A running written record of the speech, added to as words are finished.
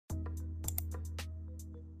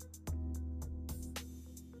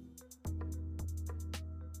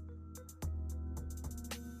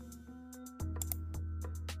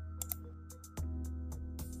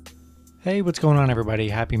Hey, what's going on, everybody?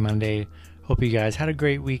 Happy Monday. Hope you guys had a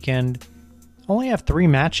great weekend. Only have 3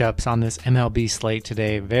 matchups on this MLB slate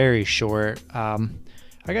today. Very short. I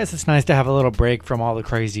guess it's nice to have a little break from all the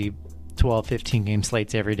crazy 12, 15 game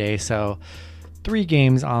slates every day. So 3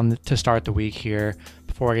 games on to start the week here.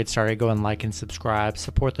 Before I get started, go and like and subscribe.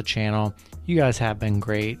 Support the channel. You guys have been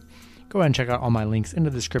great. Go ahead and check out all my links in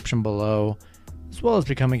the description below, as well as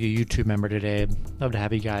becoming a YouTube member today. Love to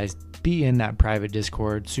have you guys be in that private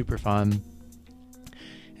Discord. Super fun.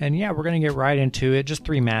 And yeah, we're going to get right into it. Just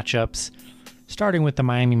 3 matchups, starting with the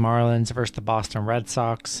Miami Marlins versus the Boston Red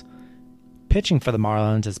Sox. Pitching for the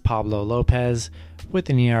Marlins is Pablo Lopez with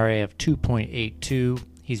an ERA of 2.82.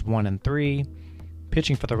 He's 1-3.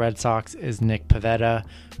 Pitching for the Red Sox is Nick Pivetta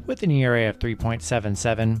with an ERA of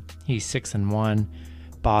 3.77. He's 6-1.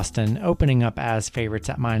 Boston opening up as favorites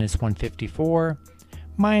at -154.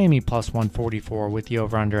 Miami +144 with the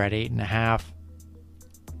over-under at 8.5.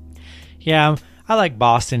 Yeah, I like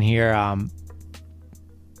Boston here.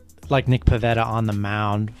 Like Nick Pivetta on the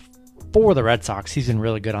mound for the Red Sox. He's been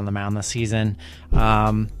really good on the mound this season.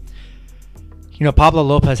 Pablo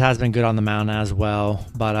Lopez has been good on the mound as well.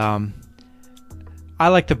 But I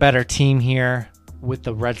like the better team here with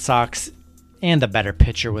the Red Sox and the better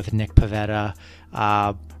pitcher with Nick Pivetta.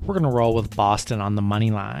 We're going to roll with Boston on the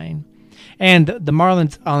money line. And the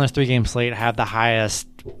Marlins on this 3-game slate have the highest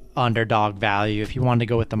underdog value. If you wanted to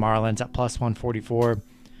go with the Marlins at +144,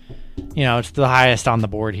 it's the highest on the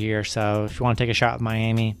board here. So if you want to take a shot with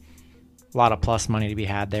Miami, a lot of plus money to be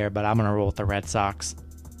had there, but I'm going to roll with the Red Sox.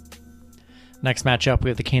 Next matchup, we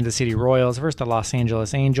have the Kansas City Royals versus the Los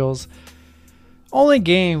Angeles Angels. Only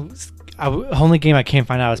game I can't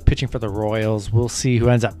find out is pitching for the Royals. We'll see who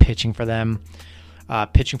ends up pitching for them.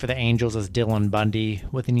 Pitching for the Angels is Dylan Bundy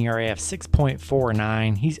with an ERA of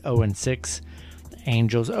 6.49. He's 0-6.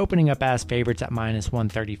 Angels opening up as favorites at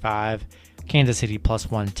 -135. Kansas City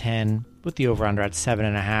 +110 with the over-under at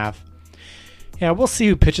 7.5. Yeah, we'll see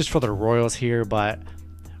who pitches for the Royals here, but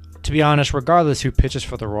to be honest, regardless who pitches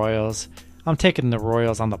for the Royals, I'm taking the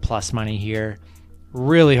Royals on the plus money here.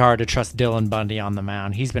 Really hard to trust Dylan Bundy on the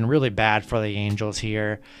mound. He's been really bad for the Angels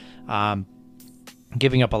here.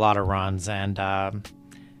 Giving up a lot of runs, and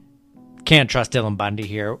can't trust Dylan Bundy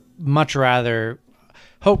here. Much rather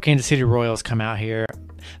hope Kansas City Royals come out here.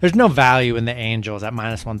 There's no value in the Angels at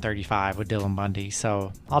 -135 with Dylan Bundy,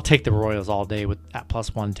 so I'll take the Royals all day at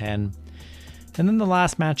 +110. And then the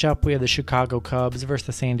last matchup, we have the Chicago Cubs versus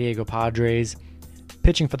the San Diego Padres.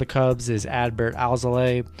 Pitching for the Cubs is Adbert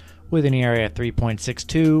Alzolay with an ERA of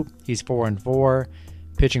 3.62. He's 4-4.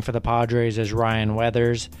 Pitching for the Padres is Ryan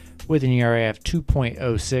Weathers with an ERA of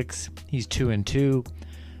 2.06. He's 2-2.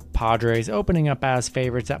 Padres opening up as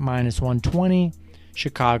favorites at -120.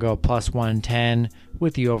 Chicago +110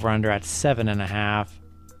 with the over-under at 7.5.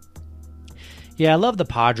 Yeah, I love the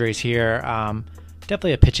Padres here.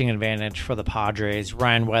 Definitely a pitching advantage for the Padres.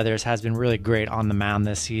 Ryan Weathers has been really great on the mound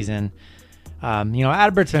this season.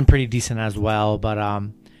 Adbert's been pretty decent as well, but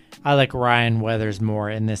I like Ryan Weathers more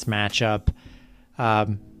in this matchup.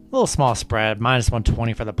 Little small spread,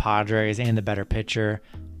 -120 for the Padres and the better pitcher.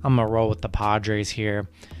 I'm going to roll with the Padres here.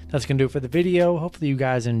 That's going to do it for the video. Hopefully you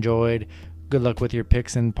guys enjoyed. Good luck with your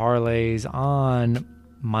picks and parlays on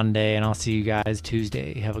Monday, and I'll see you guys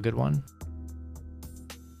Tuesday. Have a good one.